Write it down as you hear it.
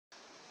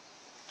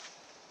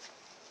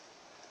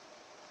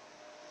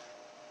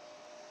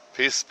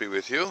Peace be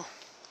with you.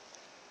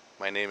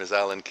 My name is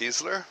Alan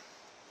Kiesler,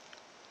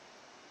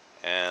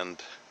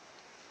 and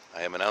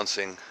I am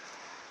announcing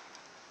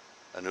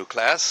a new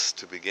class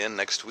to begin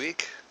next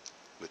week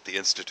with the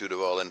Institute of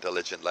All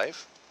Intelligent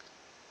Life.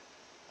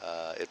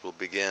 It will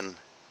begin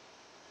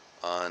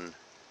on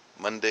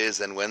Mondays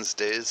and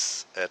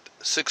Wednesdays at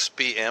 6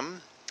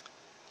 p.m.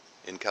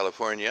 in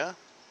California,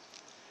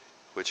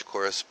 which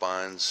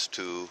corresponds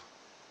to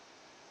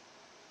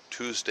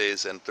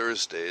Tuesdays and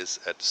Thursdays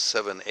at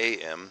 7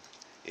 a.m.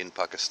 in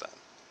Pakistan.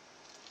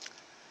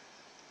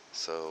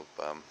 So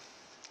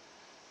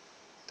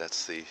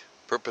that's the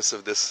purpose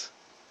of this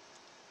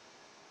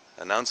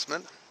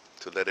announcement,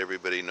 to let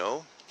everybody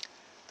know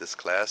this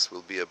class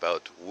will be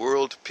about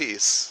world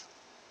peace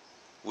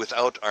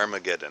without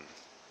Armageddon.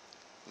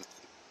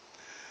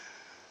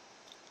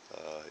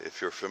 If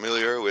you're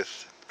familiar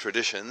with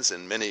traditions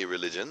in many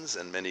religions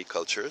and many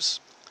cultures,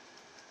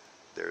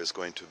 there is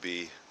going to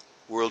be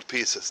world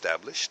peace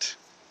established.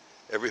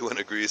 Everyone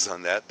agrees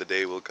on that. The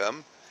day will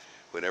come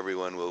when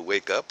everyone will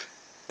wake up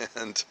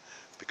and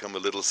become a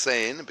little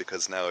sane,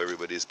 because now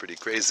everybody is pretty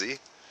crazy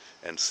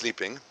and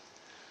sleeping.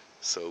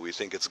 So we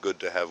think it's good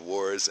to have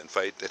wars and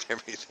fight and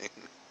everything.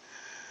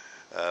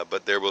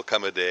 But there will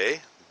come a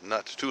day,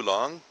 not too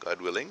long, God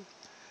willing,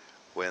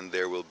 when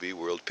there will be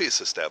world peace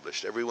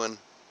established. Everyone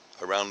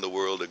around the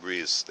world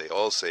agrees. They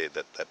all say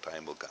that that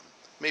time will come.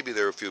 Maybe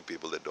there are a few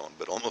people that don't,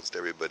 but almost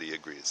everybody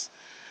agrees.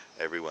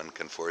 Everyone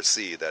can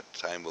foresee that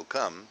time will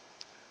come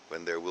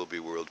when there will be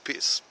world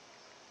peace.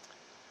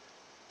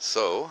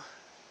 So,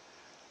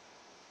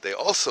 they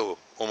also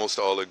almost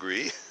all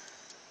agree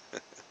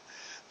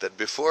that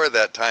before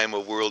that time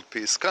of world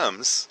peace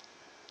comes,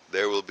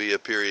 there will be a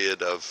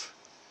period of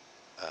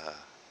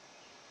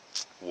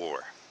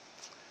war,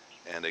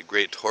 and a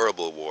great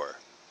horrible war,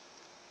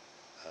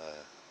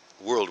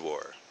 world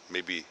war,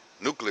 maybe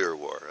nuclear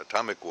war,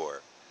 atomic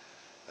war,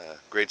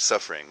 great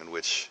suffering in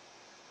which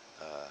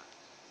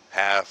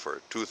half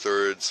or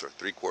 2/3 or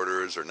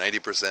 3/4 or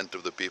 90%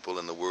 of the people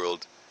in the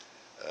world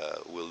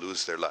will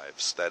lose their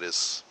lives. That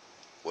is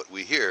what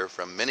we hear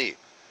from many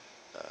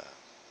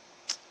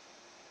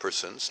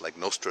persons like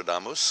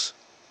Nostradamus,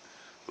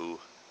 who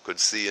could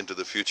see into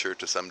the future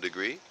to some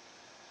degree,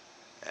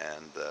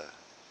 and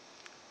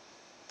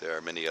there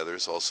are many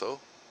others also.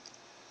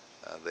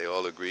 They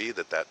all agree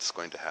that that's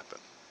going to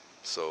happen.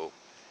 So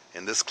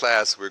in this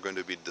class we're going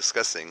to be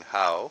discussing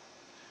how,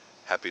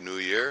 Happy New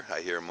Year. I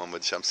hear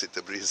Muhammad Shamsi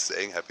Tabriz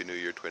saying Happy New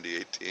Year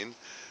 2018.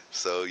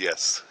 So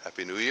yes,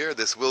 Happy New Year.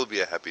 This will be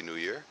a Happy New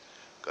Year,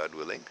 God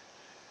willing,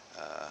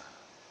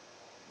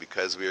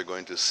 because we are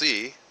going to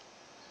see,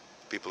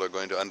 people are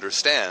going to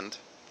understand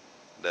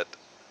that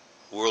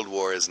world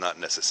war is not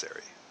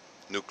necessary.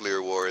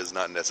 Nuclear war is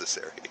not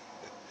necessary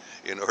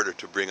in order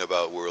to bring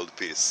about world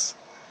peace.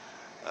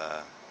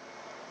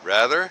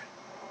 Rather,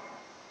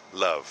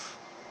 love,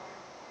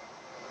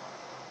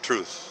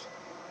 truth,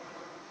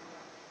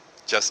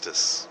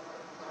 justice,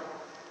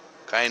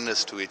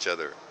 kindness to each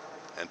other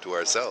and to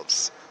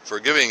ourselves,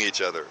 forgiving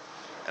each other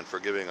and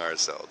forgiving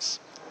ourselves.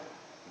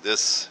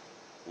 This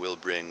will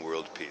bring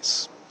world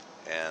peace.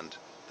 And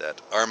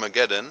that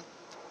Armageddon,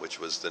 which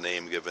was the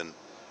name given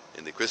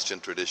in the Christian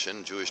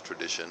tradition, Jewish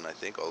tradition, I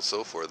think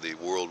also, for the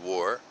world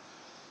war,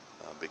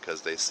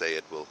 because they say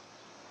it will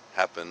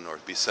happen or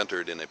be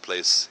centered in a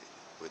place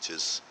which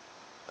is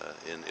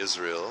in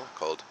Israel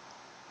called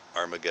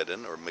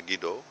Armageddon or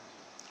Megiddo.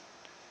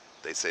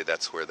 They say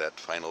that's where that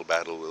final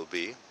battle will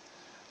be.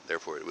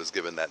 Therefore it was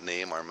given that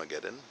name,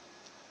 Armageddon.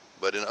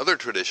 But in other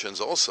traditions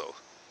also,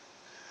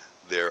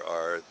 there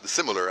are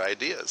similar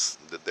ideas,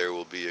 that there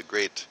will be a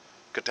great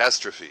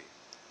catastrophe,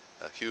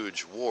 a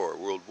huge war,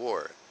 world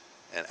war,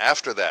 and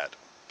after that,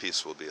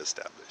 peace will be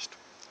established.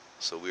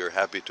 So we are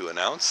happy to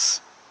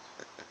announce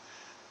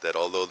that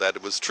although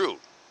that was true,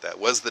 that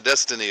was the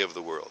destiny of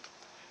the world,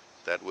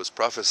 that was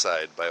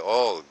prophesied by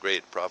all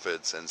great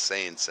prophets and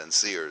saints and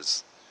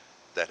seers,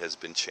 that has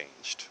been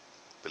changed,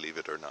 believe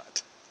it or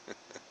not.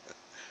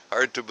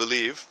 Hard to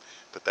believe,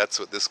 but that's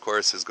what this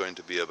course is going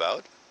to be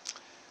about,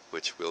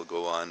 which will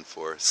go on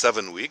for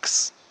 7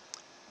 weeks,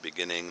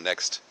 beginning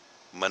next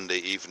Monday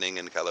evening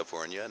in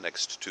California,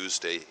 next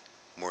Tuesday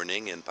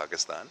morning in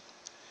Pakistan.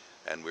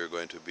 And we're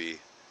going to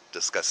be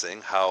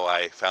discussing how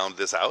I found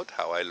this out,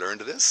 how I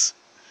learned this.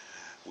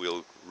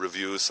 We'll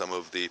review some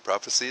of the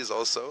prophecies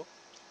also,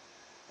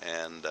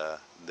 and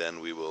then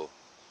we will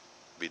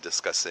be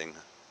discussing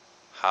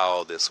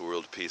how this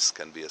world peace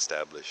can be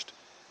established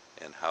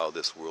and how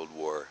this world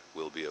war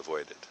will be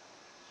avoided.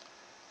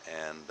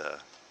 And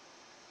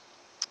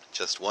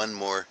just one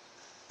more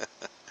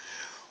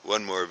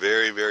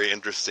very, very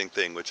interesting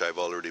thing, which I've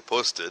already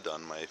posted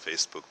on my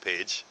Facebook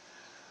page.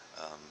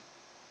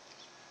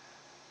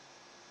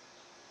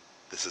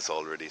 This is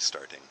already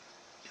starting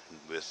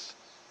with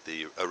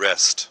the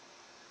arrest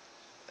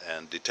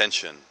and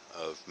detention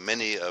of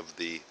many of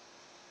the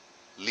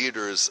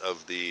leaders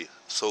of the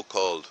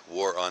so-called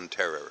war on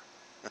terror.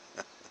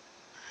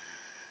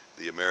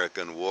 The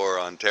American war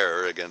on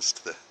terror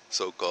against the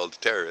so-called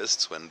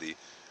terrorists, when the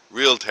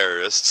real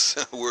terrorists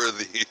were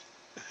the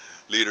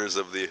leaders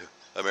of the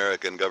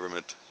American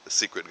government, the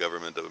secret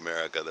government of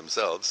America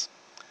themselves.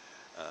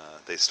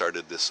 They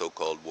started this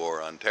so-called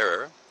war on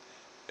terror,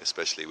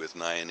 especially with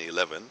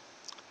 9/11,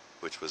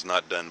 which was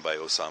not done by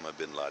Osama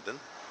bin Laden.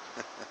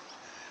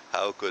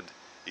 How could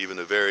even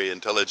a very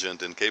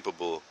intelligent and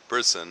capable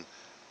person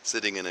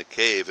sitting in a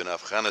cave in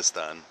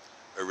Afghanistan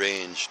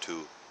arrange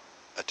to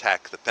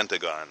attack the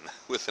Pentagon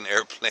with an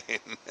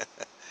airplane?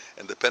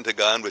 And the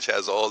Pentagon, which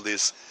has all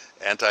these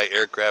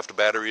anti-aircraft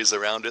batteries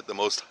around it, the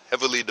most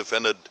heavily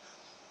defended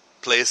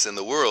place in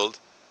the world,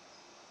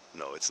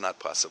 no, it's not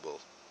possible.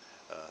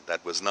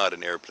 That was not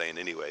an airplane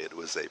anyway. It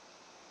was a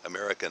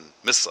American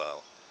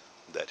missile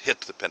that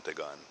hit the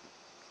Pentagon.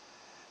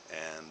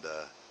 And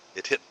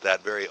it hit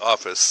that very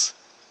office,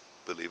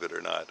 believe it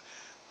or not,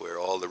 where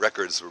all the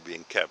records were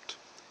being kept,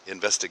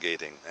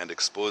 investigating and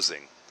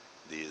exposing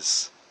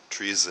these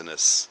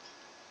treasonous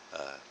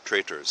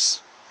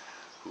traitors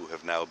who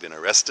have now been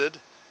arrested,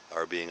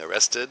 are being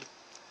arrested,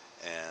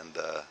 and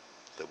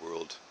the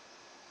world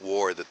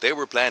war that they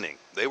were planning,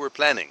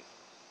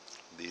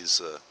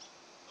 these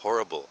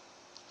horrible,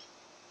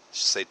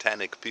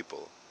 satanic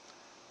people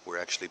were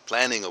actually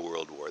planning a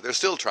world war. They're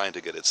still trying to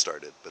get it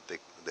started, but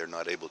they're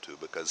not able to,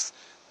 because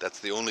that's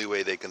the only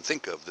way they can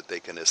think of that they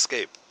can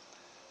escape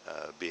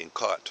being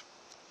caught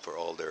for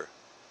all their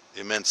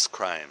immense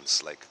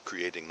crimes, like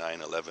creating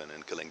 9/11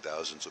 and killing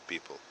thousands of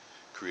people,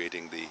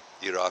 creating the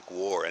Iraq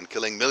War and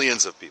killing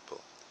millions of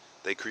people.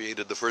 They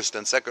created the First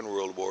and Second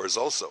World Wars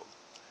also.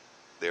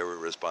 They were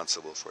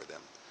responsible for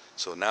them.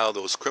 So now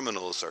those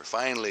criminals are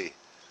finally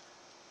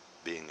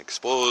being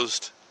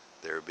exposed.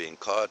 They're being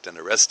caught and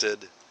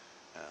arrested.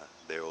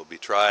 They will be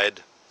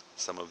tried.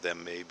 Some of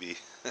them may be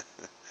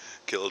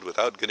killed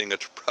without getting a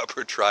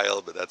proper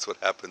trial, but that's what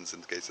happens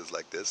in cases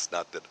like this.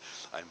 Not that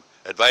I'm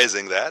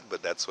advising that,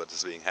 but that's what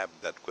is being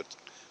happened. That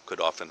could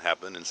often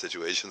happen in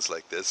situations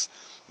like this.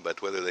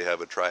 But whether they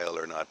have a trial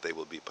or not, they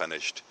will be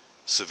punished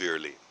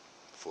severely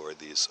for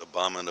these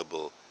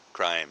abominable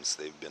crimes.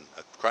 They've been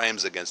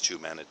crimes against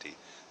humanity,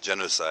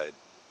 genocide,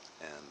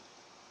 and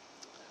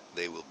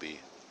they will be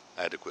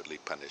adequately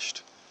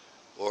punished.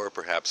 Or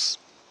perhaps,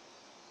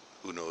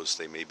 who knows,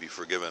 they may be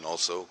forgiven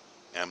also.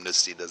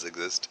 Amnesty does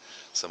exist.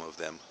 Some of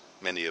them,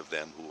 many of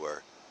them who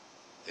are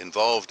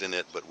involved in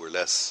it but were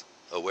less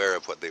aware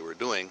of what they were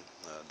doing,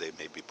 they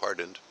may be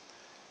pardoned.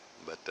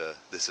 But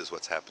this is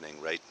what's happening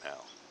right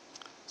now.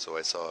 So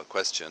I saw a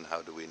question,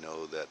 how do we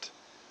know that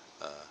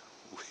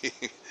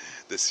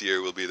this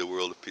year will be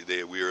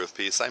the year of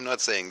peace? I'm not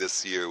saying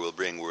this year will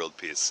bring world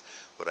peace.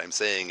 What I'm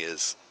saying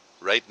is,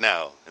 right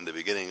now, in the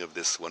beginning of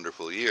this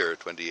wonderful year,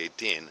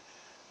 2018,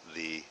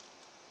 the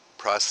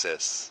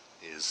process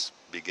is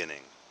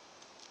beginning.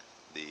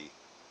 The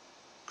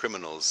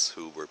criminals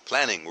who were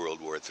planning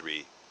World War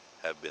III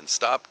have been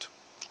stopped,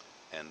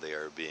 and they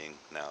are being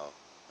now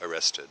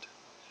arrested.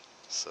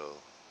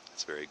 So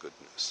it's very good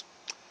news.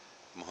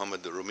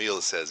 Muhammad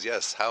Rumil says,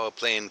 yes, how a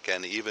plane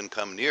can even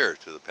come near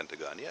to the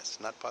Pentagon? Yes,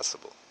 not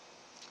possible.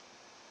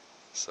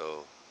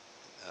 So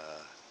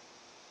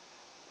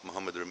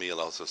Muhammad Rumil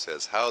also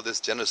says, how this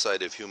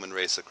genocide of human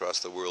race across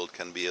the world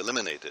can be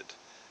eliminated?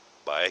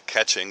 By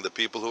catching the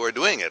people who are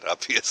doing it,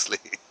 obviously.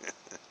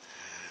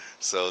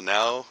 So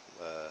now,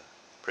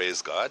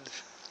 praise God,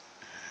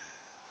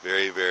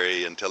 very,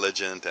 very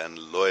intelligent and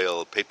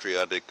loyal,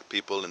 patriotic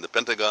people in the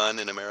Pentagon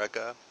in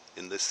America,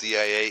 in the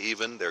CIA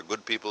even, they're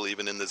good people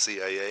even in the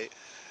CIA.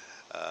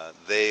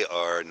 They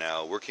are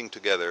now working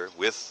together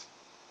with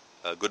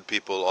good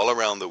people all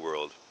around the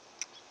world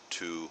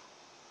to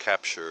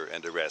capture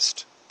and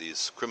arrest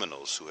these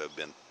criminals who have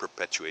been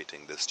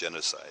perpetuating this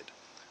genocide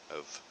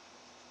of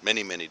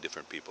many, many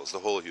different peoples, the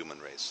whole human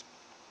race.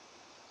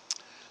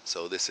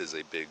 So this is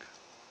a big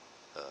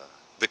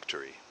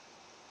victory.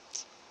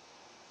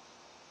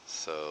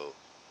 So,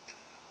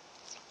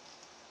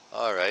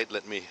 all right,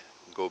 let me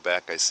go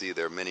back. I see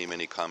there are many,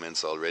 many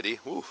comments already.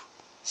 Whew,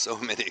 so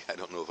many. I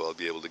don't know if I'll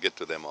be able to get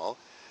to them all,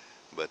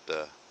 but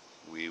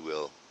we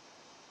will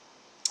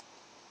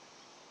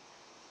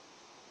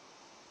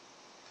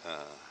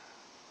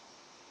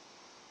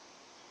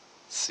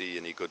see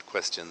any good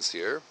questions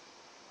here.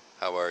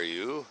 How are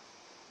you?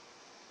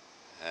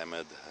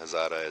 Ahmed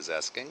Hazara is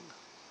asking.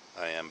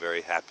 I am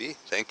very happy,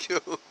 thank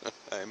you.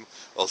 I'm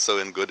also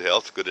in good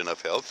health, good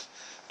enough health,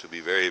 to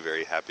be very,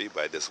 very happy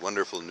by this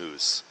wonderful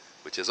news,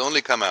 which has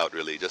only come out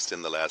really just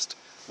in the last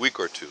week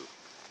or two.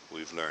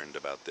 We've learned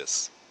about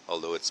this,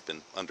 although it's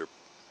been under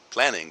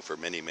planning for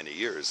many, many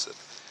years.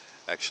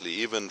 Actually,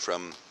 even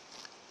from,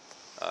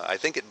 I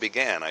think it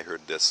began, I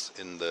heard this,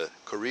 in the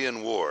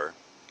Korean War.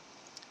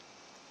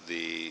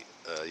 The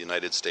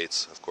United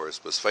States, of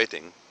course, was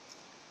fighting,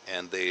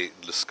 and they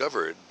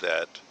discovered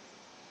that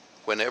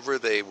whenever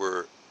they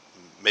were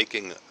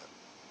making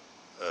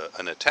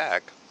an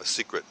attack, a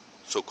secret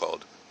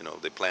so-called,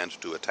 they planned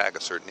to attack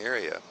a certain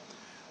area,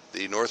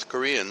 the North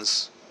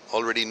Koreans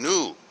already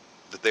knew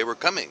that they were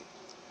coming.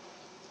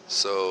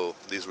 So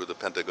these were the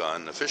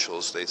Pentagon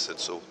officials. They said,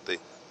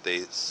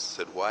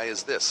 why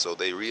is this? So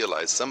they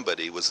realized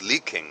somebody was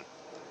leaking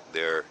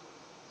their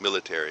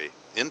military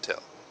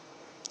intel.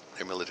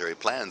 Their military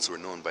plans were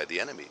known by the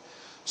enemy.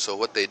 So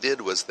what they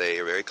did was they,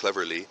 very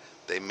cleverly,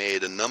 they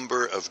made a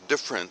number of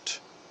different,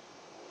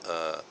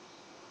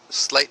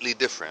 slightly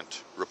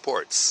different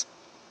reports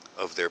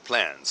of their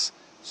plans.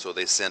 So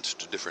they sent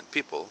to different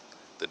people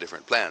the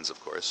different plans, of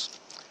course,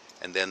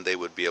 and then they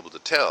would be able to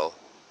tell,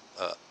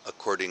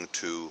 according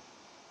to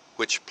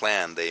which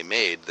plan they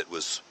made that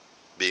was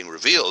being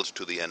revealed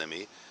to the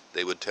enemy,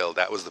 they would tell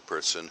that was the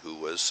person who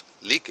was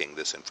leaking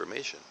this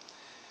information.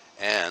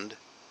 And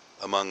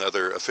among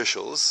other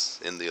officials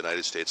in the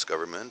United States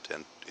government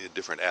and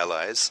different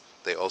allies,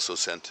 they also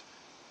sent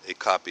a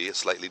copy, a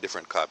slightly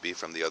different copy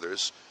from the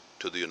others,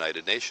 to the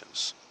United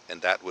Nations.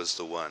 And that was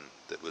the one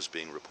that was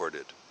being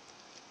reported.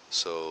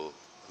 So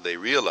they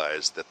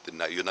realized that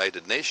the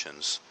United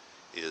Nations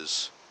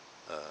is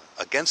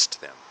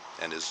against them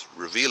and is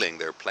revealing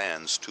their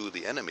plans to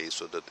the enemy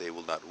so that they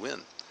will not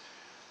win.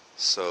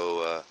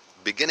 So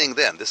beginning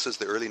then, this is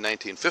the early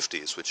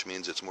 1950s, which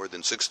means it's more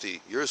than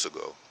 60 years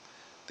ago,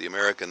 the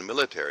American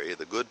military,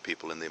 the good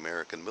people in the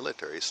American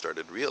military,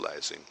 started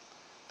realizing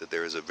that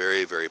there is a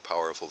very, very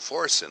powerful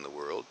force in the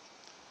world.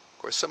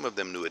 Of course, some of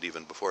them knew it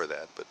even before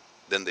that, but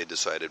then they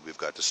decided we've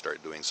got to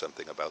start doing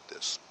something about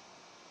this.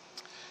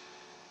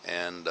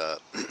 And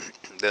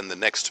then the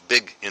next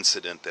big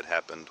incident that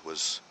happened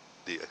was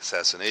the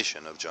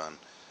assassination of John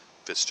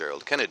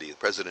Fitzgerald Kennedy.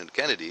 President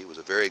Kennedy was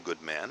a very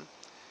good man,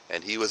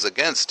 and he was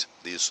against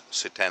these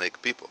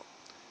satanic people.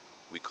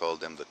 We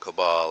called them the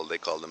cabal. They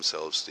call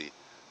themselves the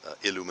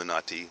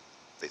Illuminati.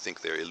 They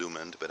think they're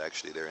illumined, but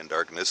actually they're in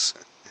darkness.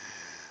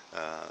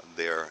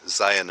 They are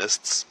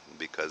Zionists,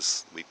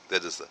 because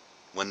that is the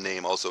one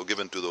name also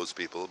given to those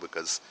people,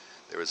 because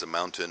there is a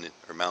mountain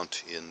or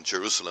mount in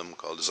Jerusalem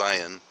called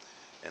Zion,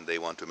 and they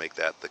want to make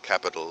that the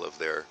capital of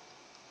their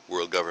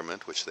world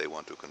government, which they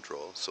want to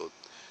control. So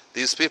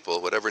these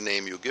people, whatever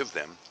name you give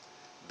them,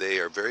 they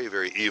are very,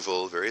 very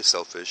evil, very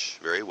selfish,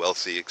 very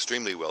wealthy,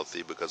 extremely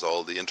wealthy, because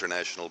all the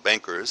international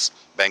bankers,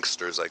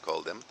 banksters I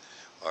call them,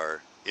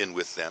 are in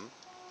with them.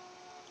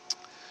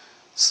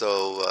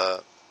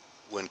 So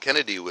when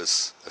Kennedy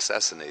was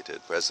assassinated,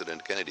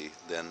 President Kennedy,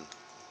 then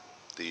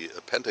the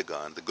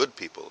Pentagon, the good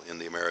people in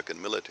the American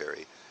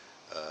military,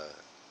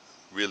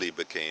 really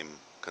became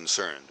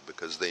concerned,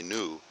 because they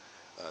knew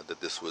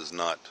that this was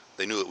not,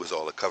 they knew it was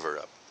all a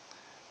cover-up.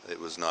 It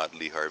was not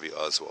Lee Harvey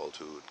Oswald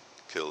who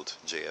killed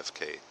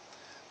JFK,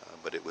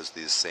 but it was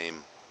these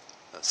same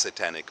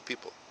satanic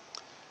people.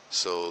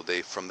 So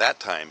they, from that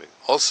time,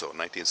 also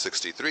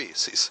 1963,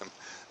 see some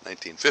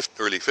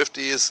early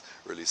 50s,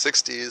 early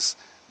 60s,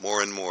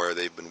 more and more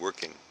they've been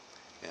working.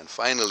 And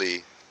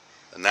finally,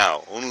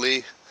 now,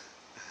 only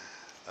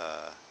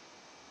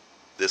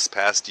this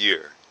past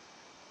year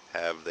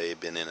have they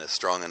been in a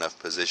strong enough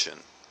position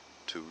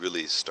to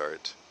really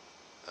start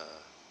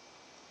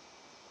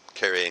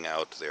carrying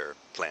out their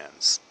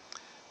plans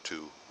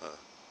to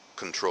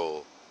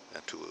control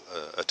and to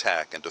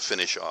attack and to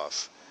finish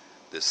off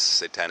this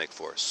satanic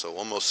force. So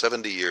almost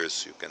 70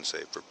 years, you can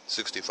say, for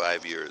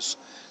 65 years,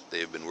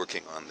 they've been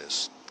working on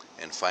this.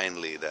 And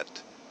finally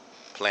that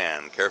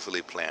plan,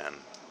 carefully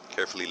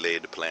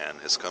laid plan,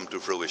 has come to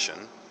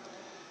fruition.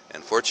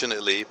 And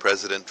fortunately,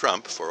 President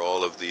Trump, for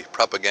all of the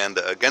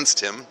propaganda against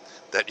him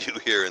that you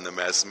hear in the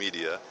mass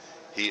media,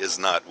 he is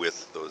not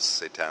with those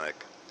satanic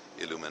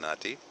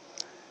Illuminati,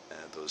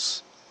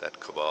 that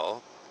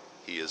cabal.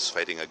 He is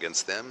fighting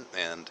against them,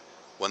 and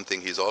one thing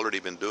he's already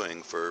been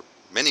doing for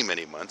many,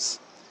 many months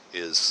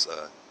is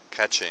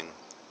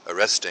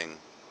arresting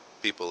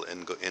people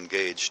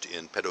engaged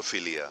in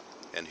pedophilia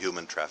and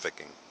human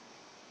trafficking.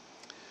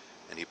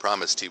 And he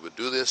promised he would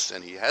do this,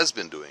 and he has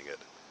been doing it.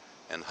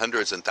 And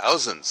hundreds and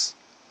thousands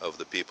of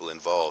the people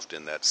involved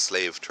in that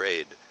slave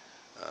trade,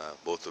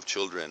 both of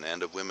children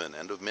and of women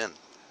and of men,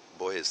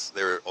 boys,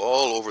 they're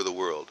all over the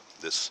world.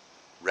 This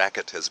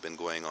racket has been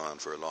going on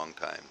for a long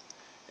time.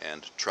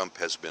 And Trump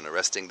has been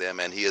arresting them,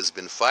 and he has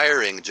been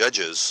firing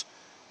judges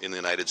in the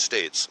United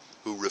States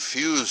who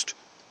refused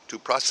to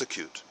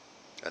prosecute.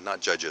 Not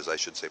judges, I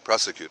should say,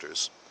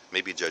 prosecutors,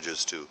 maybe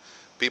judges too.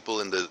 People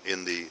in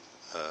the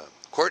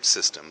court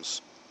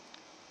systems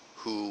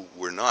who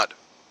were not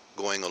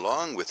going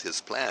along with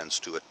his plans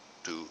to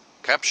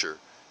capture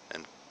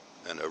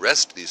and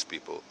arrest these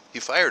people, he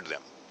fired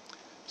them.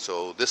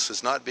 So this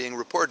is not being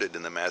reported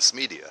in the mass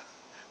media,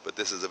 but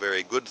this is a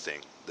very good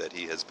thing that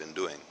he has been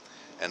doing.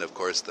 And of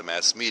course the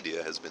mass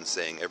media has been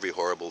saying every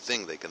horrible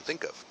thing they can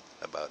think of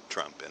about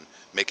Trump and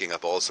making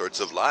up all sorts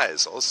of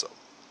lies also.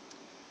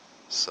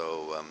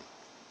 So of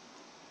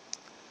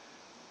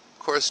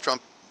course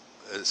Trump,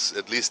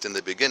 at least in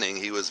the beginning,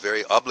 he was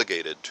very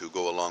obligated to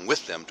go along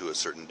with them to a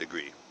certain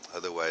degree.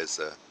 Otherwise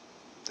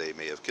they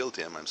may have killed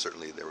him. I'm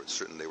certainly they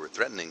were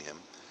threatening him.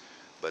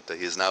 But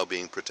he is now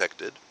being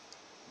protected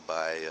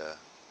by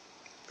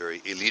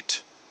very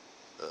elite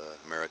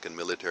American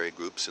military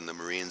groups, in the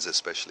Marines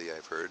especially,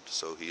 I've heard.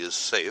 So he is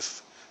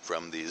safe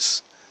from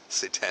these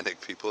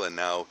satanic people. And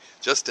now,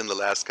 just in the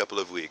last couple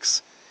of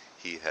weeks,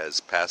 he has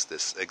passed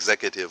this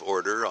executive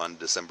order on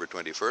December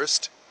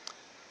 21st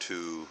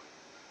to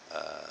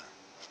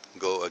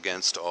go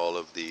against all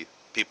of the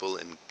people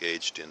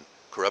engaged in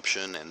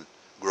corruption and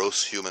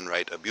gross human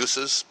right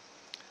abuses.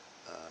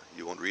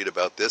 You won't read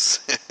about this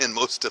in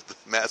most of the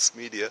mass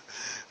media,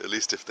 at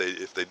least if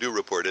they do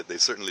report it, they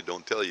certainly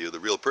don't tell you. The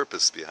real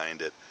purpose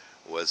behind it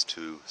was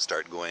to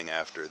start going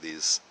after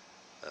these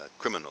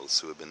criminals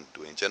who have been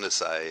doing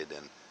genocide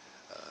and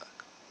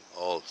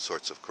all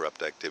sorts of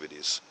corrupt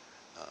activities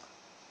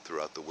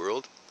throughout the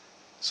world.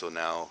 So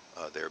now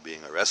they're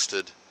being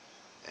arrested,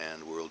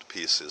 and world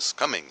peace is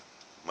coming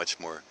much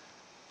more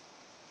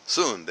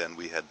soon than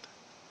we had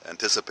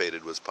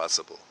anticipated was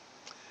possible.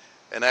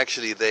 And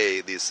actually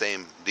these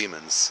same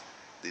demons,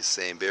 these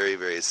same very,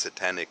 very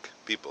satanic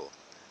people,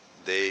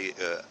 they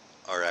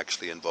are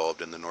actually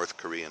involved in the North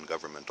Korean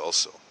government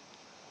also.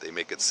 They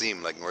make it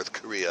seem like North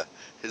Korea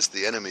is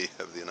the enemy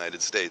of the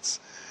United States.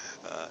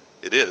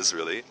 It is,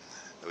 really.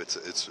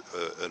 It's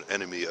an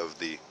enemy of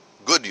the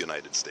good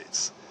United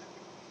States,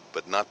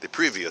 but not the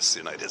previous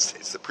United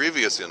States. The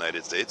previous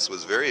United States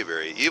was very,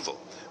 very evil,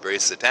 very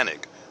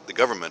satanic. The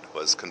government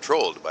was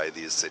controlled by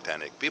these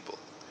satanic people.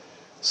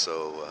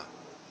 So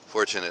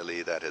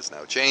fortunately that has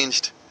now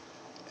changed,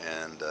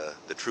 and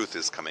the truth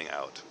is coming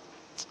out.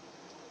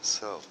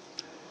 So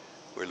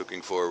we're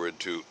looking forward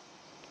to...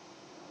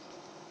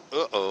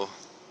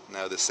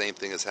 now the same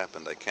thing has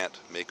happened. I can't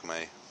make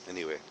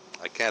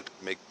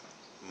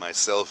my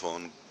cell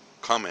phone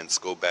comments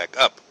go back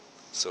up,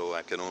 so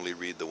I can only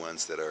read the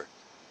ones that are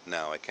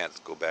now. I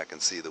can't go back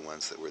and see the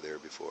ones that were there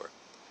before.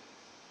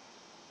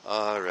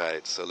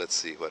 Alright, so let's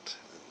see what...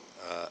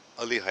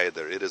 Ali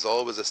Haider, it is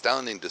always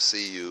astounding to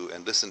see you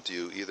and listen to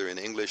you either in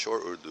English or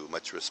Urdu.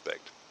 Much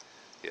respect.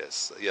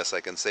 Yes, I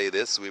can say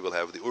this. We will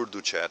have the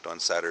Urdu chat on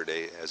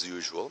Saturday as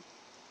usual.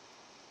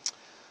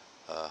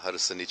 हर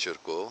शनिचर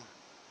को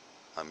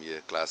हम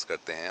ये class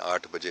करते हैं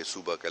 8 बजे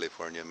सुबह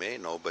California में,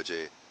 9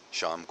 बजे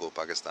शाम को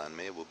पाकिस्तान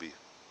में. वो भी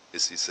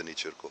इसी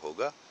शनिचर को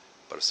होगा,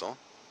 परसों.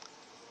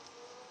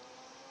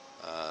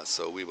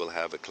 So we will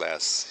have a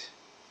class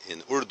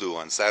in Urdu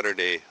on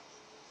Saturday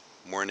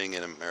morning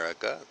in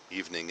America,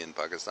 evening in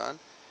Pakistan,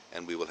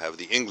 and we will have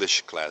the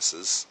English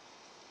classes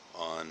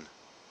on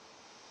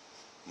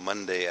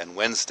Monday and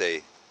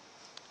Wednesday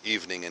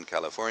evening in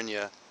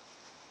California,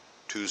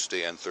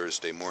 Tuesday and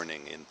Thursday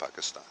morning in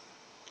Pakistan.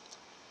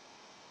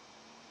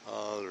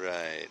 All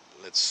right,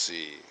 let's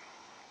see.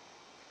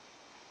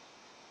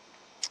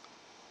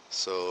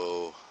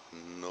 So,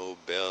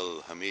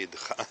 Nobel Hamid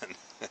Khan.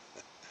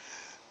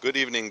 Good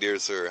evening, dear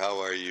sir. How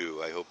are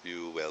you? I hope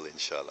you well,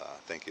 inshallah.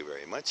 Thank you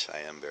very much.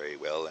 I am very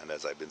well, and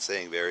as I've been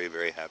saying, very,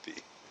 very happy.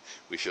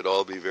 We should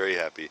all be very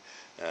happy.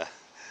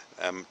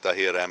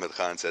 Tahir Ahmed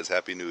Khan says,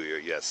 Happy New Year.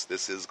 Yes,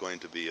 this is going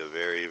to be a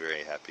very,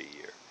 very happy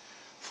year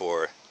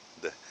for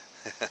the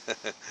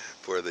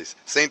for the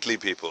saintly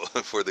people,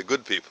 for the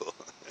good people.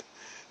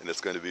 And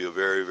it's going to be a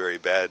very, very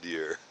bad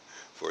year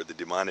for the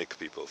demonic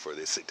people, for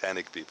the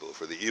satanic people,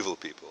 for the evil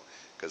people,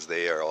 because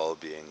they are all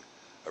being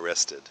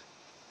arrested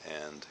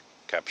and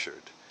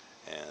captured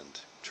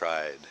and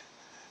tried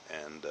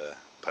and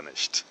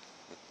punished.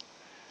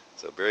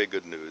 So very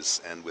good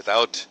news, and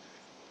without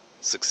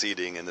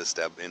succeeding in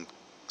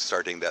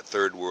starting that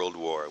third world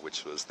war,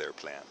 which was their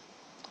plan.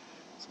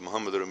 So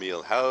Muhammad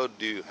Ramil,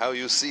 how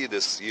you see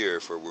this year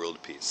for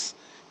world peace?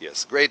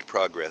 Yes, great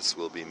progress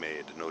will be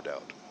made, no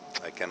doubt.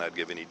 I cannot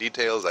give any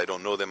details, I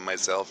don't know them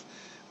myself,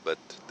 but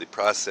the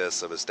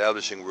process of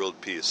establishing world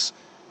peace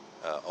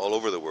all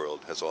over the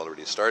world has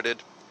already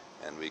started,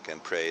 and we can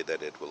pray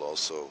that it will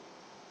also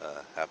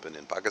happen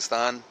in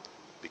Pakistan,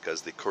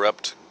 because the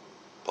corrupt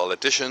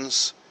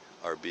politicians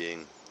are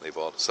being,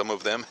 some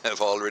of them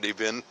have already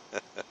been,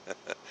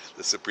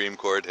 the Supreme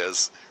Court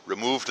has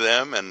removed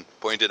them and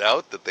pointed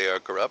out that they are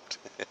corrupt,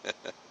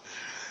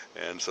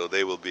 and so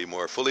they will be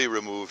more fully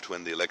removed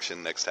when the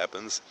election next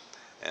happens,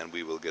 and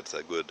we will get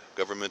a good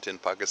government in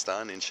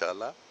Pakistan,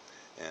 inshallah,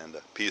 and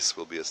peace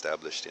will be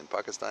established in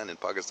Pakistan, and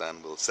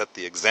Pakistan will set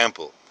the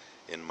example.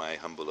 In my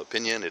humble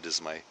opinion, it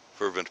is my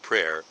fervent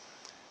prayer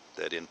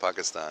that in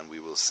Pakistan we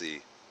will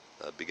see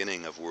the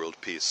beginning of world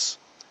peace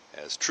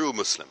as true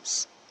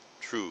Muslims,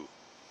 true,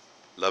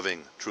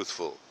 loving,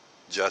 truthful,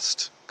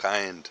 just,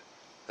 kind.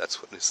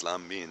 That's what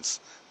Islam means,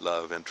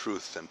 love and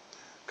truth and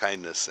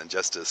kindness and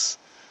justice.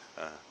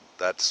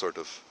 That sort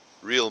of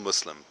real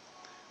Muslim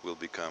will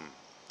become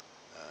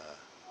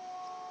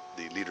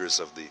the leaders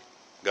of the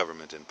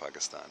government in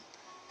Pakistan.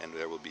 And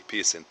there will be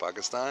peace in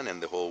Pakistan,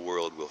 and the whole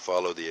world will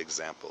follow the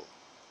example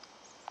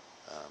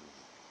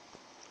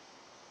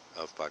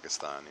of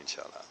Pakistan,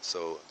 inshallah.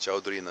 So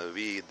Chaudhry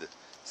Naveed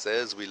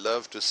says, we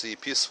love to see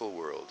peaceful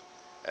world.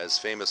 As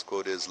famous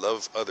quote is,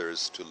 love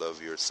others to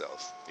love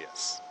yourself.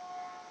 Yes.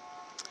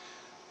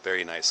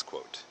 Very nice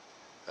quote.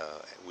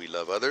 We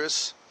love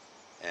others,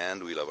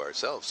 and we love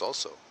ourselves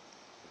also.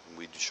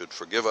 We should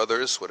forgive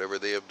others, whatever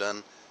they have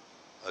done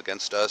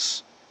against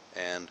us,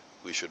 and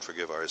we should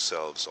forgive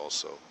ourselves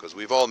also, because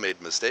we've all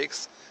made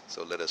mistakes.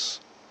 So let us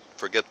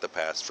forget the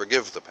past,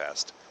 forgive the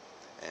past,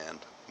 and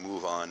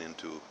move on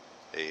into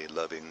a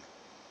loving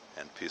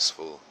and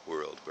peaceful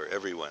world where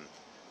everyone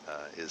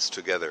is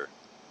together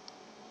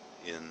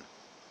in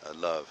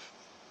love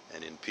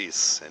and in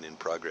peace and in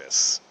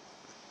progress.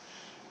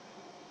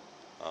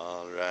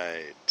 All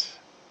right.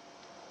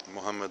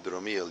 Muhammad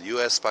Romil,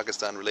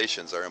 U.S.-Pakistan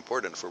relations are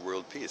important for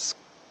world peace?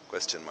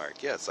 Question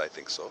mark. Yes, I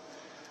think so.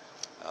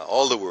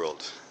 All the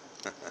world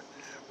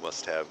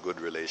must have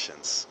good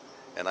relations.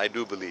 And I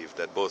do believe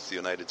that both the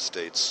United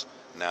States,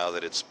 now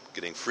that it's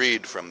getting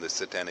freed from the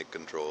satanic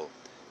control,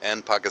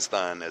 and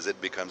Pakistan as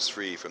it becomes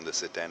free from the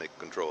satanic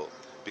control,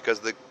 because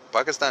the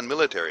Pakistan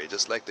military,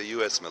 just like the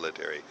U.S.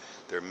 military,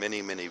 there are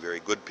many, many very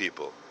good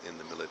people in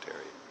the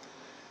military.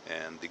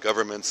 And the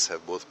governments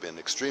have both been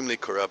extremely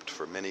corrupt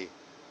for many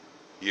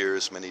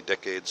years, many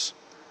decades,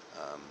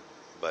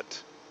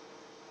 but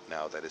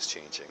now that is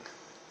changing.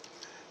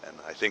 And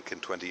I think in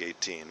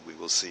 2018 we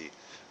will see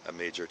a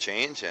major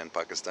change, and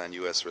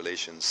Pakistan-U.S.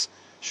 relations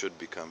should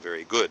become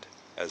very good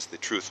as the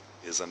truth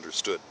is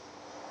understood.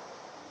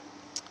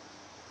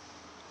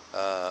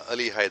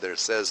 Ali Haider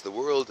says, the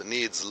world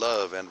needs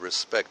love and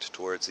respect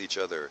towards each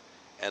other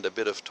and a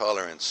bit of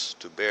tolerance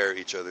to bear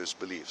each other's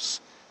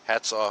beliefs.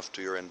 Hats off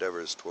to your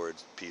endeavors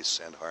towards peace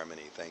and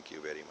harmony. Thank you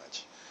very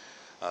much.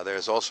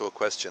 There's also a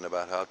question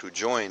about how to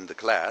join the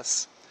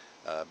class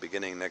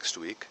beginning next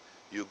week.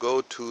 You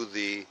go to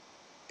the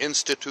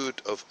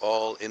Institute of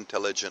All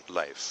Intelligent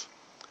Life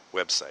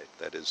website.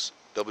 That is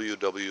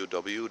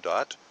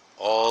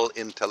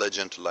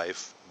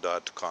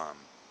www.allintelligentlife.com.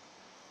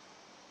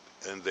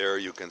 And there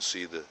you can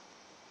see the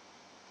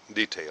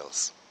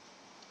details.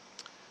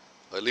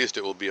 At least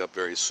it will be up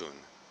very soon.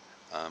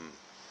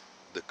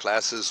 The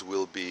classes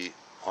will be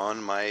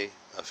on my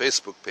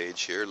Facebook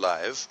page here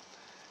live,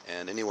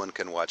 and anyone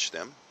can watch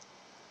them.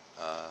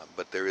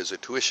 But there is a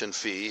tuition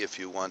fee if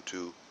you want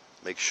to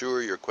make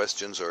sure your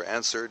questions are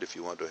answered, if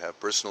you want to have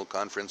personal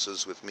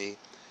conferences with me,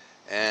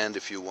 and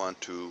if you want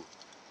to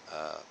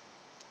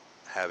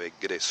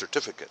get a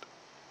certificate.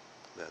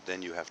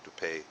 Then you have to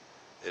pay.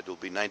 It will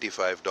be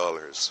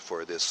 $95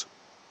 for this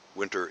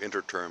winter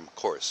interterm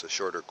course, a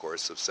shorter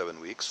course of 7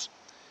 weeks,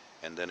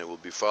 and then it will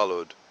be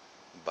followed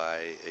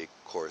by a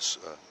course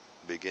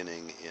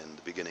beginning in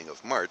the beginning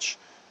of March,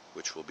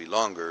 which will be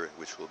longer,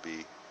 which will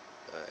be,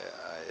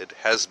 it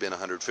has been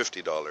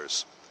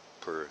 $150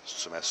 per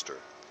semester.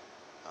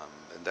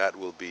 And that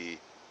will be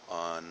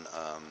on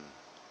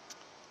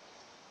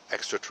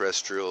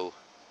extraterrestrial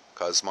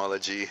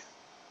cosmology,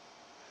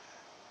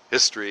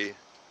 history,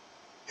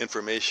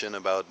 information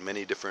about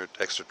many different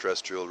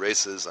extraterrestrial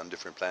races on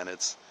different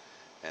planets,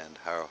 and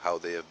how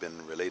they have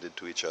been related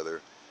to each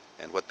other,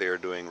 and what they are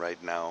doing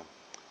right now.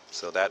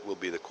 So that will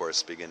be the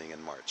course beginning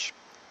in March.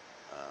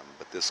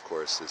 But this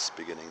course is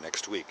beginning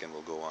next week and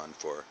will go on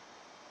for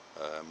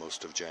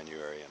most of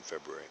January and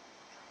February.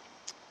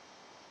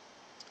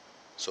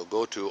 So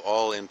go to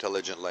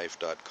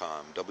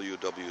allintelligentlife.com,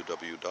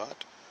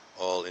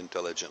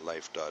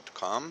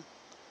 www.allintelligentlife.com,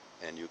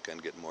 and you can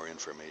get more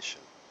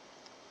information.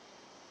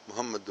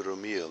 Muhammad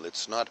Rumil,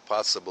 it's not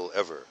possible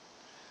ever.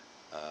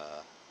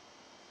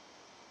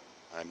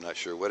 I'm not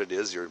sure what it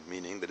is you're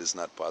meaning that is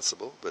not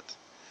possible, but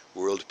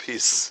world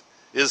peace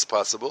is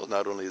possible.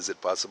 Not only is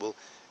it possible,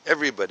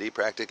 everybody,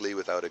 practically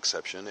without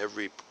exception,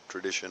 every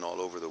tradition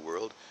all over the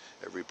world,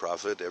 every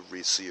prophet,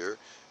 every seer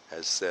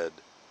has said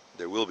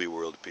there will be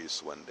world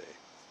peace one day.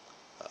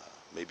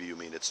 Maybe you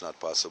mean it's not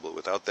possible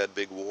without that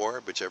big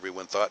war, which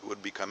everyone thought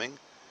would be coming.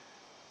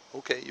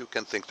 Okay, you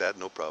can think that,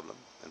 no problem.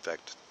 In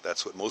fact,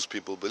 that's what most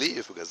people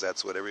believe, because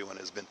that's what everyone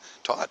has been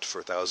taught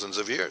for thousands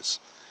of years.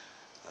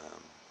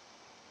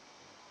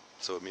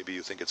 So maybe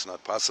you think it's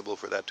not possible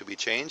for that to be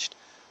changed.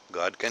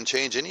 God can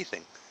change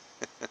anything.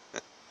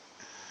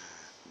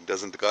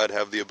 Doesn't God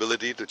have the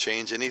ability to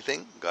change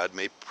anything? God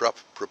may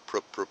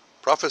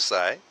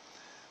prophesy.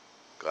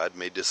 God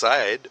may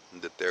decide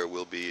that there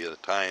will be a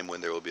time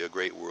when there will be a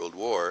great world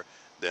war,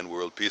 then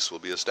world peace will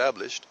be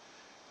established.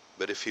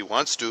 But if he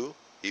wants to,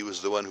 he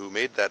was the one who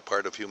made that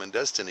part of human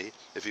destiny.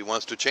 If he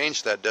wants to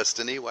change that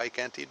destiny, why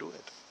can't he do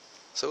it?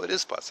 So it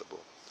is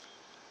possible.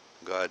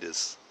 God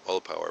is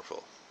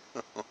all-powerful.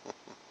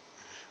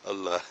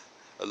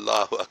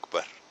 Allahu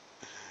Akbar.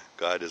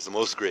 God is the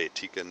most great.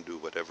 He can do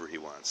whatever he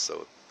wants.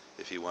 So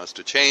if he wants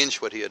to change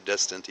what he had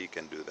destined, he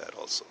can do that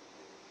also.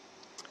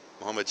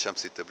 Muhammad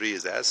Shamsi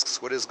Tabriz asks,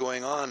 what is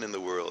going on in the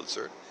world,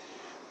 sir?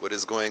 What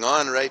is going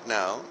on right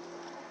now,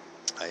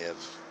 I have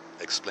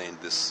explained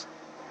this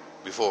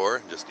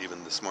before, just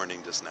even this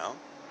morning, just now.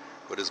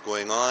 What is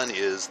going on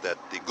is that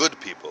the good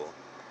people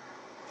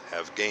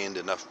have gained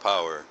enough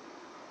power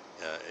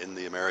in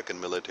the American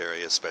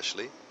military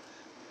especially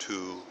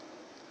to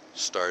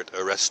start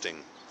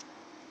arresting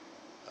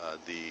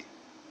the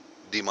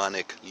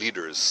demonic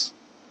leaders,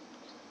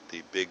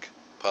 the big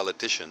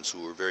politicians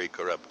who were very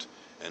corrupt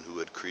and who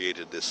had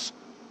created this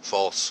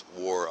false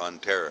war on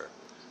terror,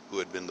 who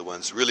had been the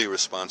ones really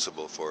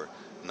responsible for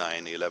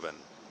 9/11.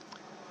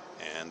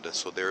 And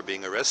so they're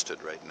being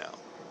arrested right now,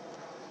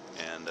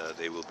 and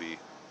they will be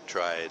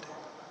tried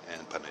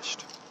and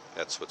punished.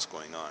 That's what's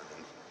going on,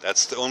 and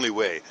that's the only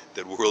way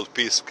that world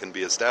peace can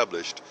be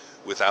established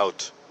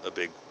without a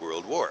big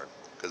world war,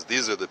 because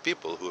these are the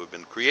people who have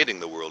been creating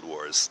the world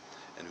wars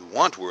and who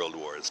want world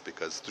wars,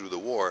 because through the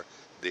war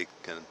they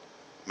can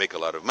make a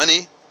lot of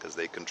money, because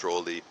they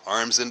control the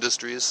arms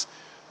industries,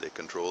 they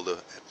control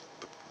the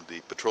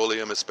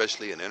petroleum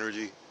especially and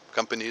energy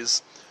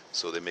companies,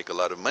 so they make a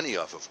lot of money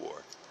off of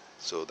war.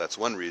 So that's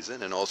one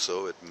reason, and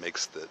also it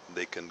makes that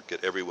they can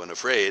get everyone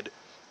afraid,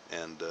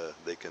 and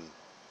they can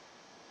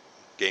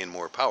gain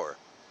more power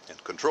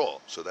and control.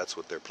 So that's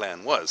what their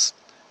plan was.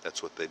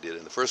 That's what they did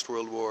in the First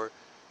World War,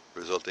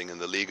 resulting in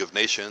the League of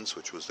Nations,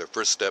 which was their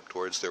first step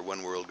towards their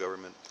one world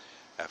government.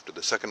 After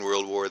the Second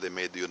World War, they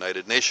made the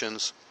United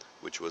Nations,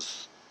 which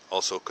was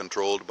also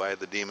controlled by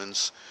the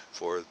demons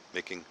for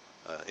making,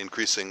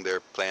 increasing their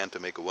plan to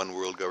make a one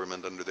world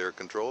government under their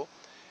control.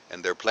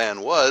 And their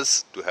plan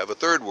was to have a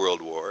third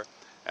world war,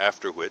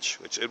 after which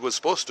it was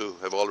supposed to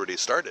have already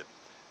started.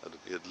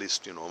 At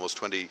least,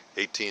 almost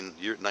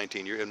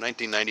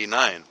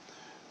 1999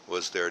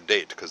 was their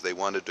date, because they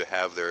wanted to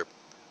have their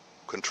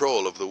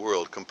control of the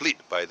world complete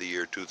by the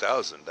year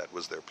 2000. That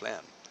was their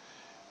plan.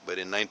 But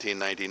in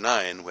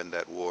 1999, when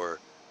that war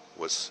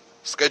was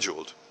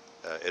scheduled,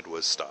 it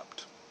was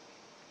stopped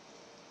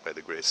by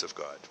the grace of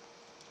God.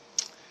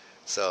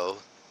 So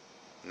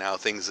now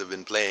things have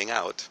been playing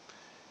out,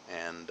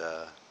 and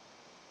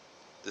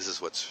this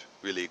is what's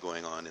really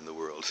going on in the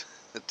world.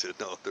 To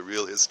know the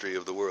real history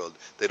of the world.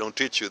 They don't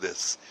teach you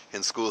this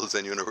in schools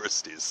and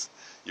universities.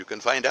 You can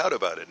find out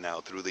about it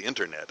now through the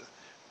internet.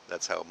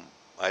 That's how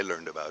I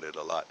learned about it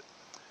a lot.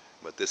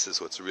 But this is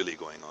what's really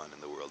going on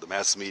in the world. The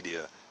mass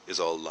media is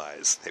all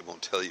lies. They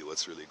won't tell you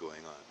what's really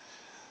going on.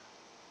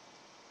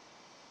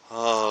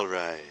 All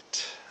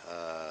right.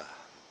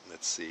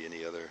 Let's see,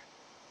 any other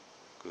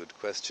good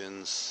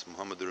questions?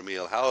 Muhammad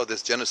Ramil, how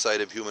this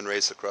genocide of human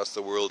race across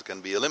the world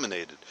can be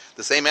eliminated?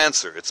 The same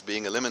answer. It's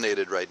being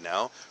eliminated right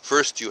now.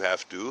 First, you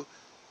have to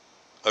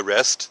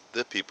arrest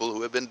the people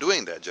who have been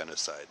doing that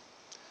genocide.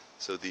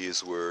 So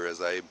these were, as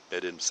I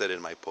said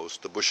in my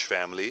post, the Bush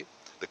family,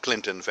 the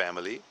Clinton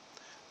family,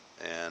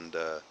 and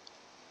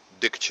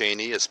Dick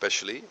Cheney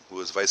especially, who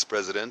was vice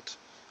president.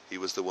 He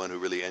was the one who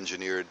really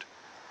engineered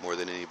more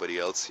than anybody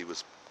else. He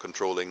was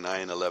controlling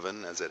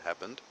 9/11 as it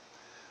happened.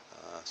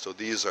 So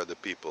these are the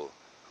people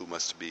who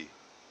must be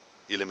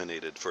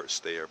eliminated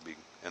first. They are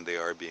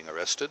being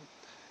arrested,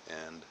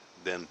 and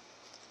then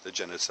the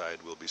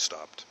genocide will be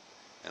stopped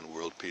and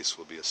world peace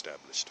will be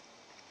established.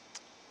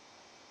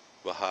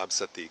 Wahab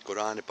Sati,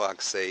 Quran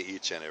Pak say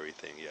each and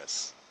everything,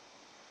 yes.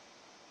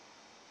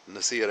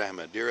 Nasir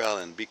Ahmed, dear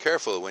Alan, be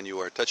careful when you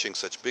are touching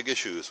such big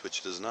issues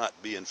which does not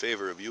be in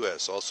favor of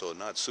U.S., also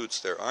not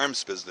suits their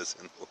arms business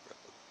in the world.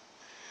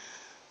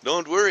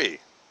 Don't worry.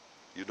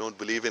 You don't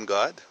believe in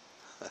God?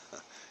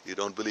 You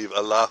don't believe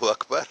Allahu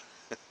Akbar?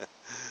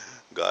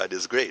 God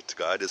is great.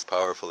 God is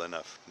powerful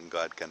enough. And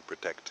God can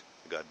protect.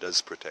 God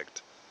does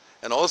protect.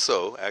 And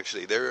also,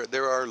 actually,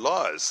 there are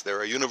laws. There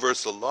are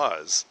universal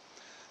laws.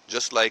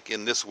 Just like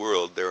in this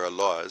world, there are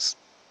laws,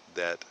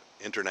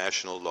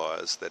 international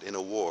laws, that in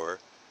a war,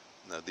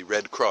 the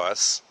Red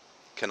Cross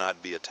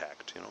cannot be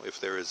attacked. If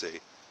there is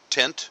a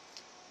tent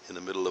in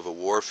the middle of a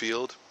war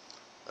field,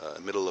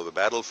 middle of a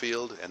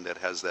battlefield, and that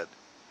has that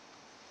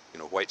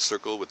white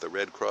circle with the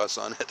Red Cross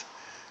on it,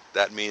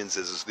 that means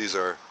these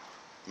are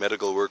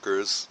medical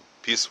workers,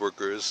 peace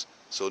workers,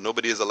 so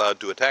nobody is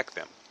allowed to attack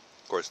them.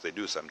 Of course they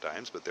do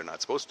sometimes, but they're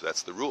not supposed to.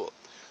 That's the rule.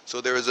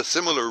 So there is a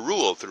similar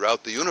rule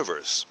throughout the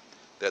universe,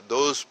 that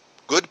those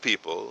good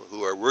people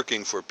who are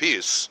working for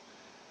peace,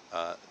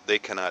 they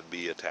cannot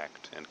be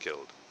attacked and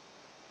killed.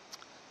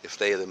 If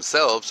they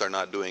themselves are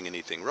not doing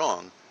anything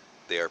wrong,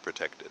 they are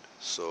protected.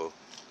 So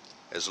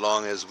as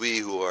long as we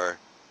who are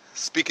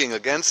speaking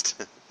against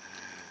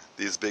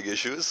these big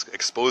issues,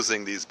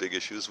 exposing these big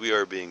issues, we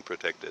are being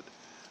protected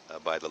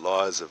by the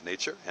laws of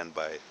nature and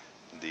by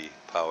the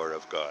power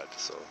of God.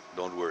 So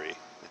don't worry.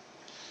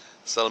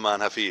 Salman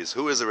Hafiz,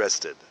 who is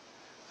arrested?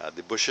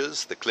 The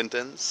Bushes, the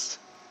Clintons.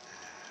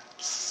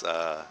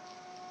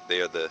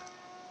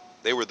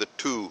 They were the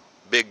two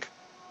big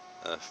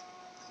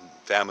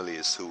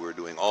families who were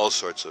doing all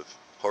sorts of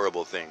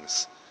horrible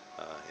things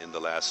in the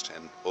last,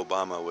 and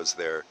Obama was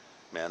their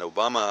man.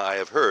 Obama, I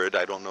have heard,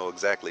 I don't know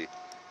exactly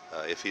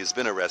if he's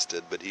been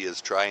arrested, but he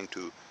is trying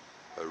to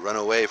run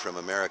away from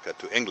America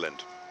to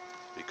England,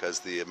 because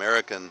the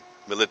American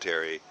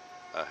military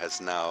has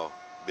now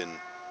been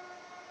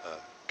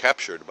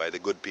captured by the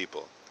good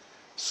people.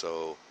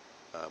 So,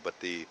 but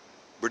the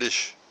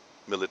British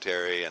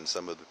military and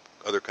some of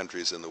the other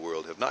countries in the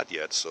world have not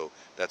yet, so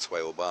that's why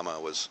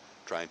Obama was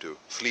trying to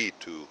flee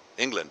to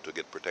England to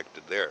get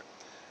protected there.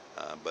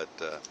 But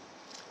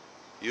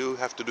you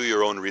have to do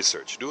your own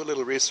research. Do a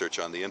little research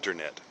on the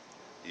internet.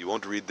 You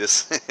won't read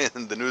this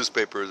in the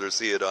newspapers or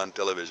see it on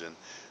television,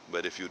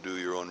 but if you do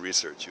your own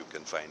research, you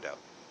can find out.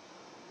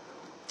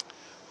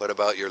 What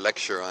about your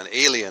lecture on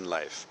alien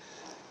life?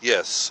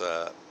 Yes,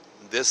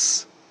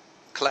 this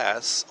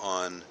class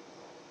on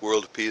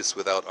world peace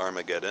without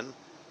Armageddon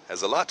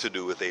has a lot to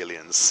do with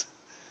aliens.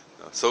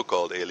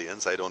 So-called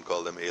aliens. I don't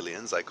call them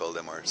aliens. I call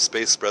them our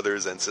space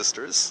brothers and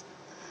sisters.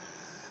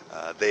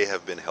 They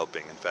have been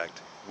helping. In fact,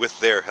 with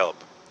their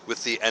help,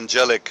 with the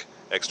angelic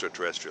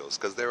extraterrestrials,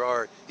 because there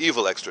are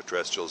evil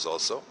extraterrestrials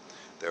also.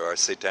 There are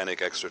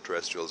satanic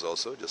extraterrestrials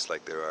also, just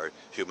like there are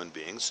human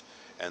beings.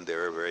 And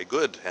there are very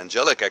good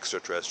angelic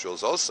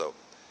extraterrestrials also,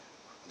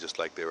 just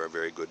like there are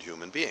very good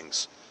human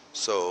beings.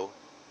 So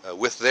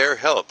with their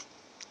help,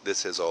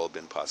 this has all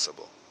been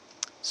possible.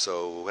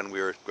 So when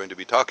we're going to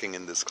be talking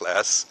in this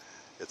class,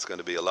 it's going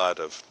to be a lot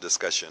of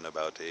discussion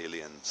about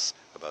aliens,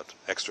 about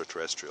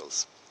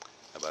extraterrestrials,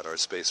 about our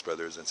space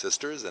brothers and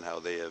sisters and how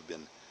they have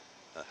been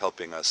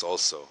helping us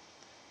also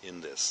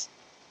in this.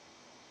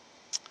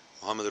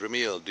 Muhammad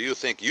Ramil, do you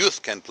think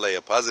youth can play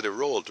a positive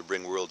role to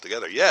bring the world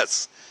together?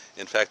 Yes.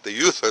 In fact, the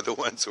youth are the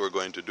ones who are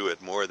going to do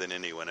it more than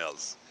anyone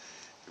else.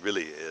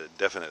 Really,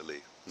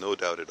 definitely, no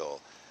doubt at all.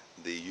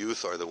 The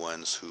youth are the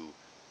ones who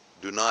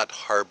do not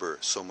harbor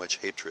so much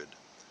hatred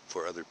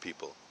for other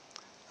people.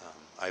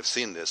 I've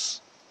seen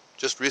this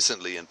just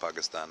recently in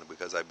Pakistan,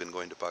 because I've been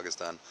going to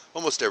Pakistan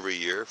almost every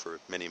year for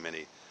many,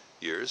 many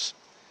years.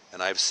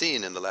 And I've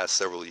seen in the last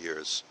several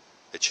years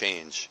a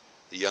change.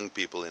 The young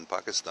people in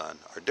Pakistan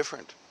are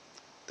different.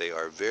 They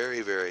are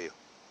very, very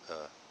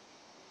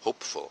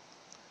hopeful,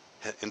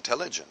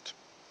 intelligent,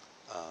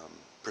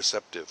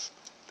 perceptive.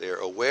 They are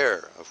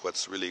aware of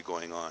what's really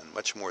going on,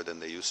 much more than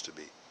they used to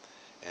be.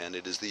 And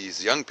it is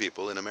these young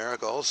people in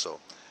America also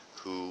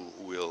who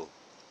will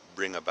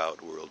bring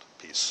about world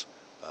peace,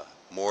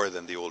 more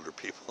than the older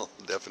people,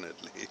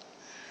 definitely.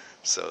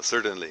 So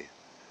certainly.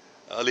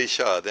 Ali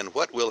Shah, then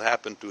what will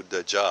happen to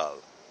Dajjal?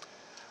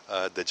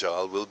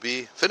 Dajjal will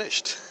be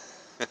finished.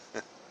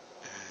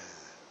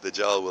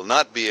 Dajjal will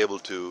not be able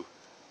to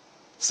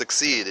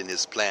succeed in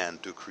his plan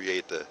to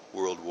create a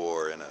world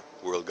war and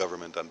a world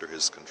government under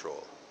his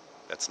control.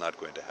 That's not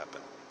going to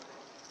happen.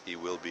 He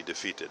will be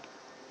defeated.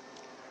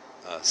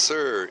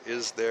 Sir,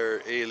 is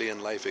there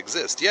alien life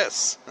exist?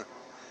 Yes.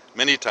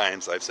 Many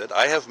times I've said,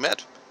 I have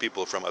met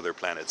people from other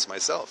planets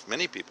myself.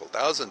 Many people,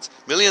 thousands,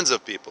 millions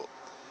of people.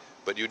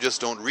 But you just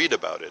don't read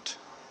about it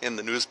in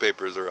the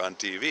newspapers or on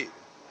TV.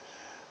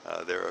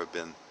 There have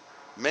been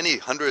many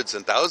hundreds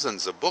and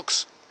thousands of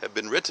books have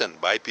been written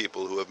by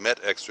people who have met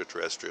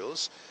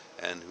extraterrestrials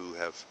and who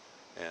have,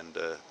 and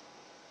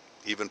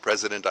even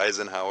President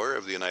Eisenhower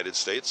of the United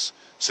States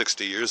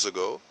 60 years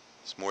ago,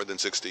 more than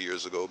 60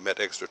 years ago, met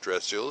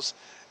extraterrestrials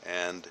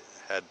and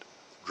had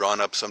drawn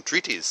up some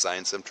treaties,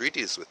 signed some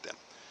treaties with them.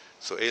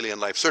 So alien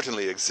life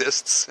certainly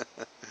exists.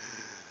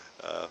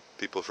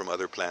 People from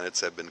other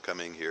planets have been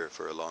coming here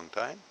for a long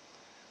time.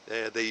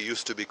 They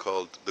used to be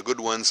called, the good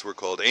ones were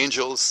called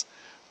angels,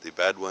 the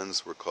bad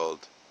ones were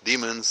called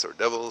demons or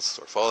devils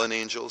or fallen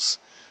angels,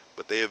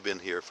 but they have been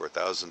here for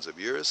thousands of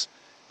years,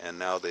 and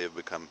now they have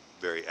become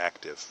very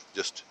active.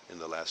 Just in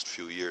the last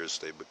few years,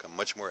 they've become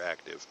much more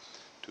active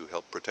to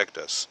help protect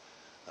us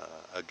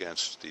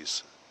against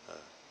these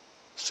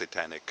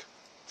satanic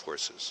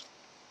forces.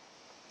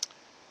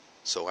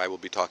 So I will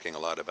be talking a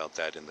lot about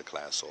that in the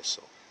class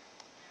also.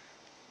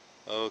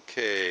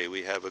 Okay,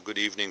 we have a good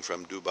evening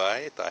from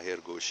Dubai, Tahir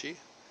Goshi.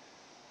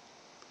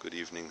 Good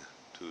evening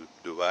to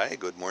Dubai.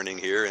 Good morning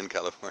here in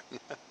California.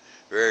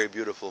 Very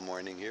beautiful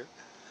morning here.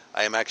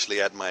 I am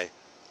actually at my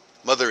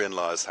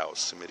mother-in-law's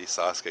house. Meri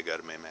saas ke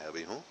ghar mein main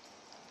abhi hoon.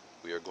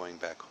 We are going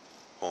back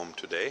home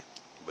today,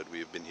 but we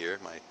have been here.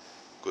 My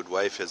good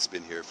wife has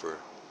been here for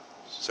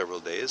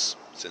several days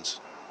since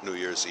New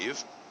Year's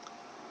Eve,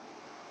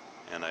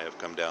 and I have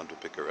come down to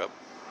pick her up.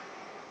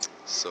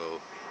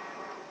 So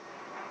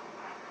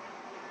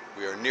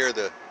we are near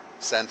the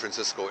San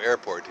Francisco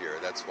airport here.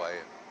 That's why,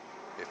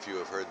 if you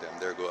have heard them,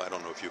 there go, I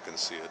don't know if you can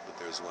see it, but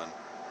there's one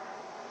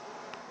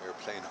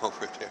airplane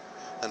over there,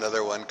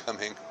 another one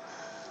coming.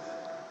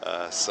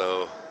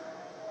 So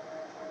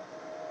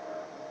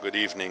good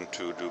evening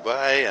to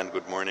Dubai and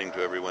good morning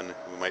to everyone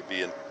who might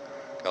be in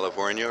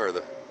California or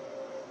the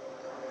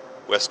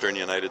Western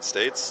United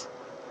States.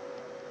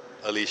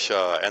 Ali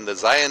Shah, and the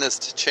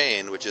Zionist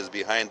chain which is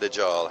behind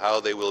Dajjal, how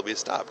they will be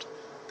stopped?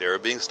 They are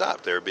being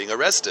stopped. They are being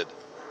arrested.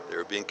 They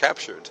are being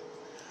captured.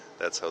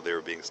 That's how they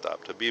were being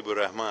stopped. Habibur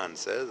Rahman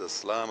says,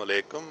 Assalamu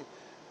alaikum.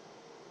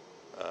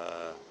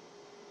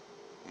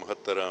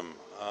 Muhattaram,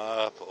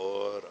 aap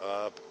aur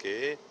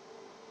aapke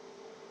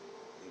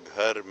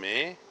ghar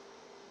mein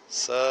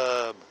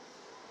sab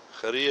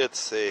khariyat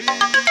se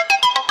hain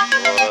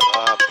aur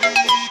aap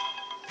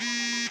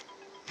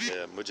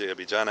mujhe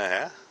abhi jana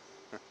hai.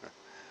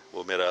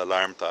 Wo mera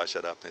alarm tha,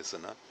 shayad aapne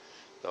suna.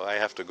 So I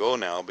have to go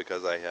now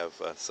because I have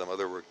some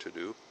other work to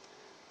do.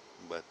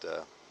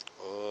 But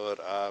और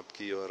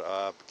आपकी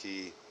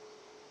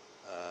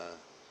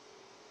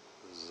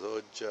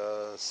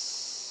ज़ौजा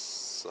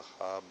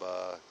सहाबा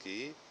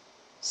की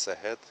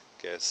सेहत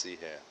कैसी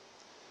है?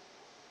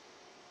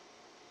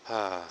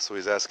 So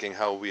he's asking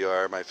how we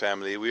are, my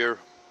family. We are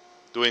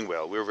doing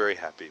well. We're very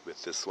happy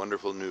with this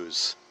wonderful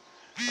news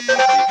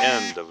about the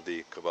end of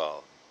the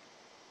Cabal.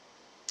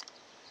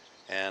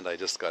 And I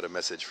just got a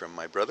message from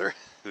my brother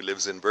who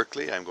lives in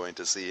Berkeley. I'm going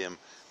to see him.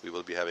 We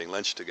will be having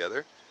lunch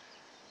together.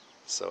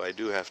 So I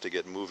do have to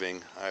get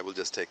moving. I will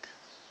just take,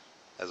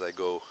 as I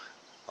go,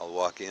 I'll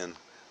walk in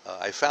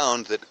I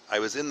found that I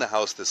was in the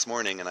house this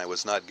morning and I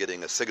was not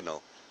getting a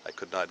signal. I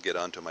could not get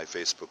onto my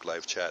Facebook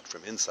live chat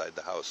from inside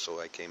the house, so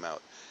I came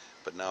out.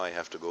 But now I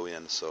have to go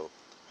in, so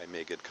I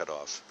may get cut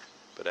off.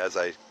 But as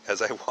I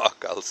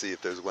walk, I'll see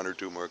if there's one or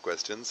two more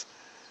questions.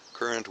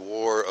 Current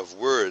war of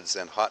words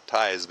and hot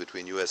ties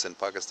between U.S. and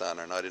Pakistan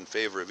are not in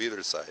favor of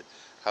either side.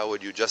 How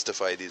would you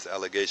justify these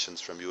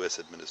allegations from U.S.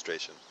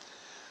 administration?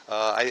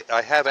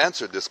 I have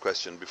answered this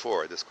question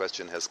before. This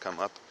question has come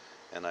up,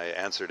 and I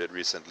answered it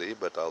recently,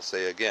 but I'll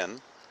say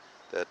again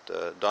that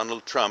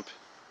Donald Trump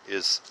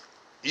is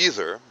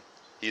either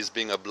he's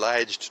being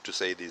obliged to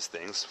say these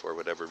things for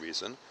whatever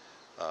reason.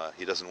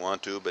 He doesn't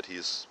want to, but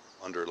he's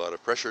under a lot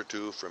of pressure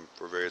to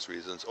for various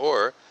reasons,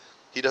 or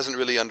he doesn't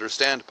really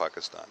understand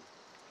Pakistan.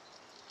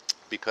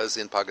 Because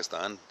in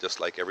Pakistan, just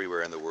like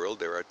everywhere in the world,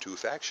 there are two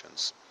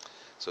factions.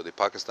 So the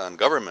Pakistan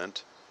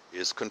government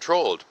is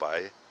controlled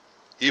by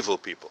evil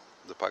people.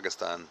 The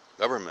Pakistan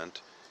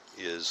government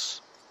is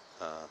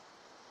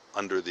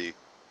under the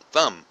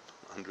thumb,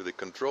 under the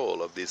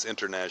control of these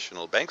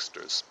international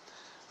banksters.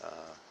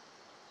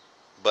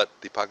 But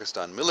the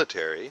Pakistan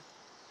military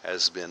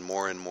has been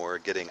more and more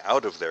getting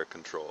out of their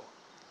control.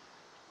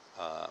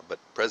 But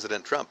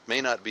President Trump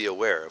may not be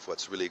aware of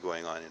what's really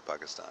going on in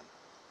Pakistan.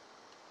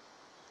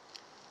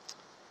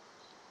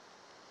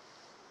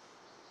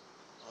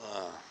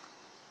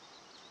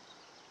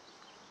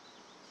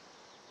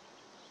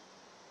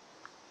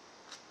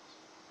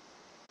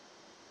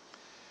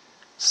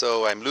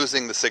 So I'm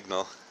losing the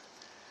signal.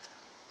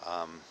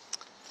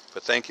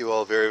 But thank you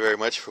all very, very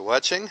much for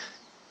watching.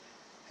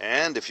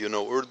 And if you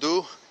know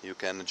Urdu, you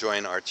can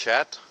join our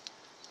chat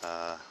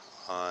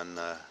on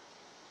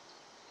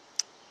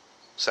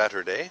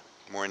Saturday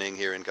morning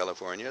here in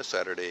California,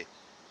 Saturday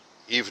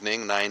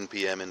evening, 9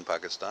 p.m. in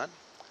Pakistan.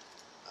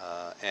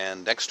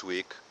 And next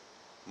week,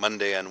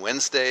 Monday and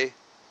Wednesday,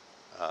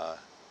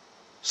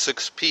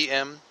 6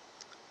 p.m.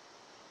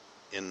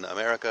 in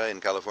America, in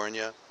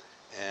California,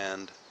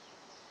 and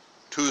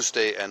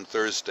Tuesday and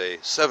Thursday,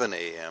 7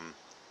 a.m.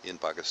 in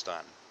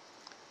Pakistan.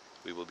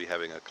 We will be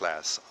having a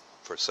class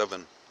for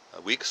 7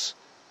 weeks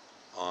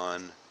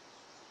on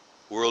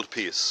world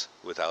peace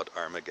without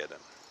Armageddon.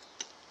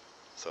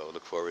 So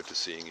look forward to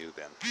seeing you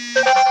then.